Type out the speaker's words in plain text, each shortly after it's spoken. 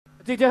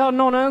Tyckte jag hörde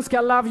någon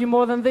önska Love You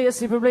More Than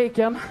This i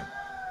publiken.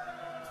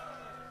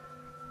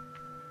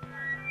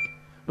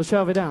 Då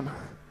kör vi den.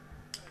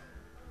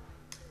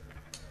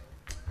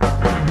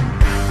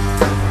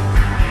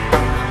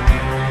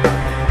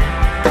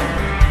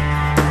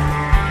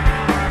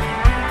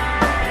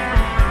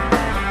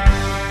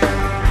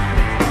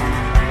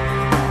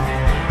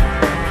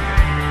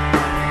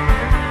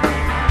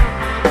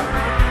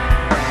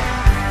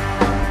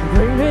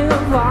 Bring me the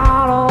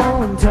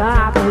bottle and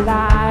top the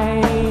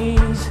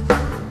lights.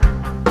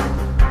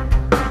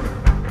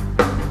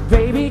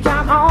 Baby,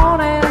 come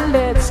on and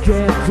let's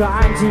get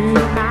drunk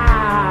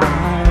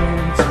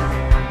tonight.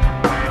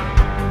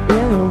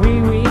 In the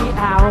wee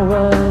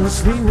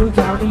hours, we will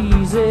count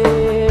easy.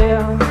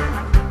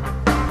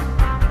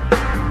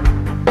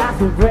 At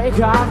the break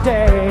of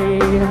day,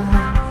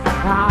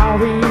 I'll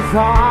be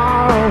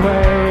far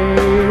away.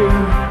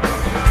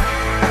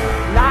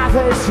 Life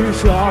is too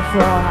short for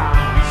us.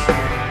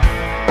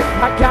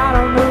 I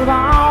gotta move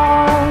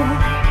on.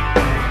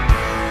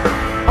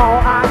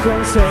 All I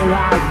can say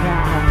right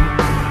now,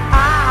 I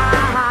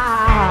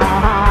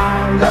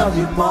love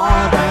you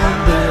more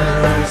than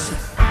this.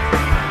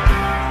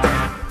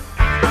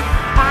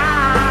 I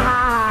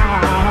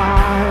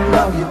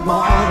love you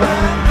more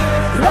than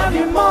this. Love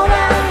you more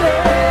than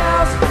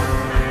this.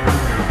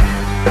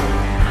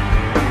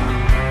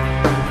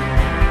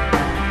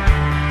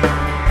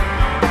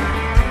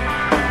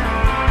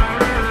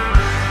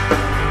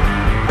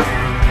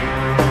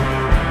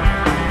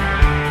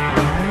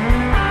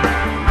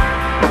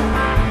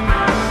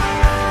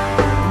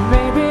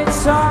 Maybe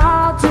it's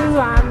hard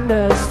to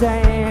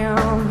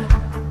understand.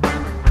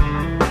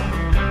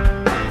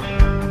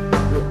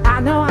 I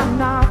know I'm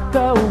not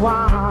the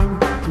one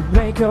to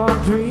make your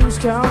dreams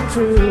come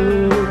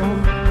true.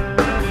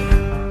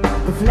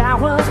 The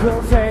flowers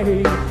will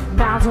fade,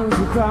 mountains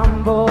will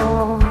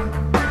crumble.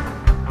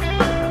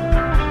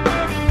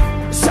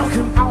 So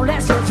come on,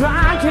 let's get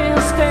drunk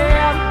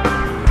instead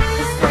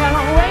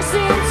of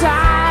wasting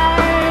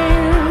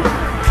time.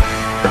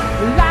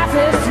 Life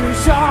is too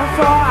short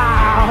for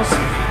us.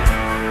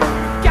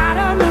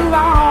 Gotta move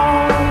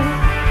on.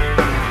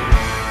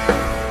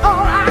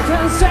 All I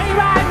can say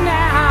right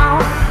now,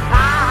 I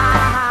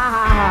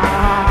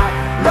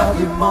love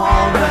you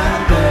more than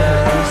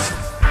this.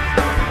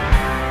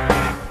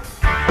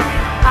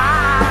 I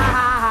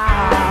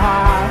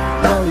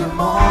love you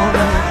more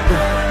than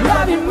this.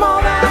 Love you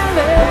more than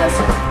this.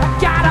 I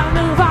gotta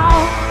move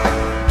on.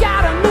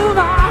 Gotta move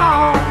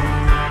on.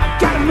 I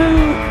gotta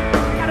move.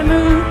 Gotta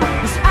move.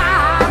 'Cause I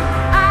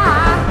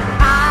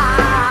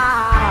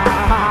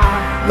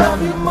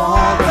love you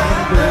more than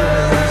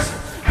this.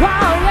 Oh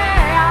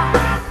yeah.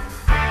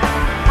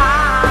 I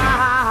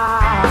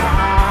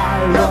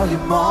love you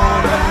more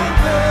than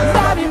this.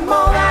 Love you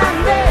more than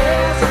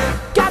this.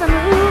 Gotta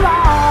move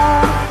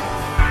on.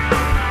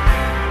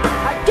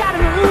 I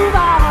gotta move on.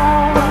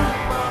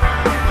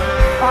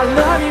 I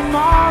love you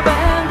more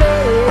than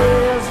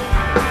this.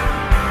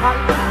 I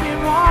love you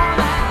more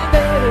than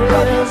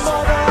this.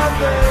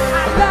 I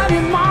love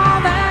you more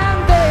than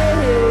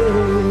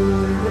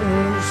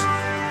this.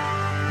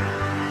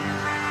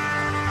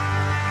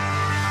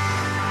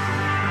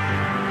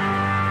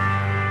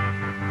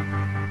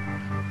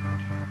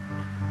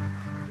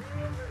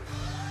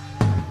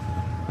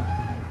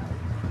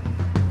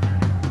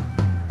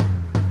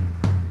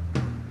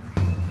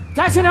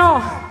 Tack ska ni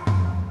ha.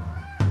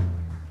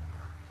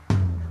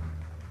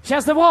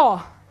 Känns det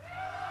bra?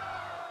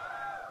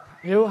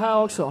 Jo, här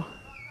också.